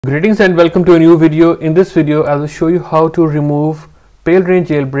Greetings and welcome to a new video. In this video, I will show you how to remove Palera1n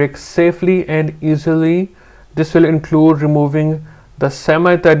Jailbreak safely and easily. This will include removing the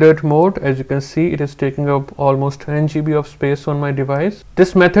semi-tethered mode. As you can see, it is taking up almost 10 GB of space on my device.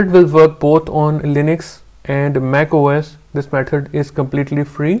 This method will work both on Linux and macOS. This method is completely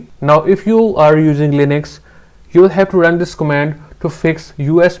free. Now, if you are using Linux, you will have to run this command to fix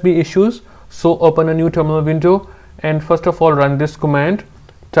USB issues. So open a new terminal window and first of all run this command.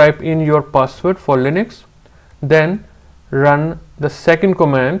 Type in your password for Linux, then run the second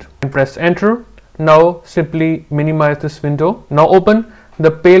command and press enter. Now simply minimize this window. Now open the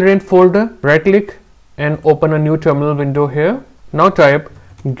Palera1n folder, right click and open a new terminal window here. Now type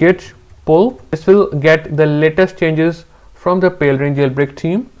git pull. This will get the latest changes from the Palera1n Jailbreak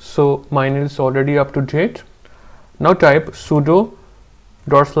team. So mine is already up to date. Now type sudo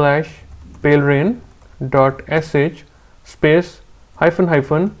 /palera1n.sh space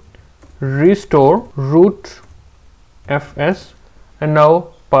 -- restore root fs and now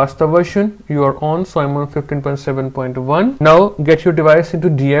pass the version you are on. So I'm on 15.7.1. now get your device into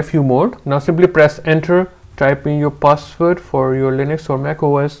DFU mode. Now simply press enter, type in your password for your Linux or Mac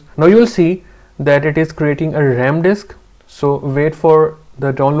OS. Now you will see that it is creating a RAM disk, so wait for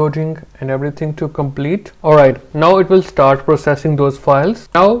the downloading and everything to complete. Alright, now it will start processing those files.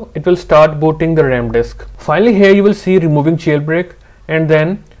 Now it will start booting the RAM disk. Finally here you will see removing jailbreak and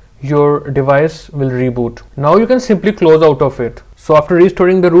then your device will reboot. Now you can simply close out of it. So after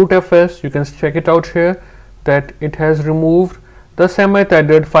restoring the root fs, you can check it out here that it has removed the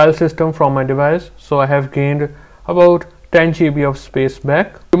semi-tethered file system from my device. So I have gained about 10 GB of space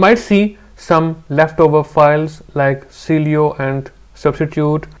back. You might see some leftover files like Celio and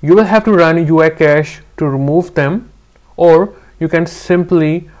substitute. You will have to run UI cache to remove them, or you can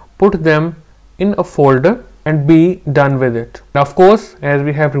simply put them in a folder and be done with it. Now of course, as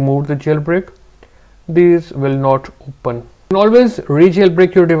we have removed the jailbreak, these will not open. You can always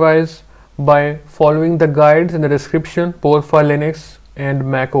re-jailbreak your device by following the guides in the description, both for Linux and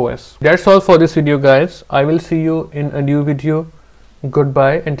Mac OS. That's all for this video guys. I will see you in a new video.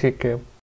 Goodbye and take care.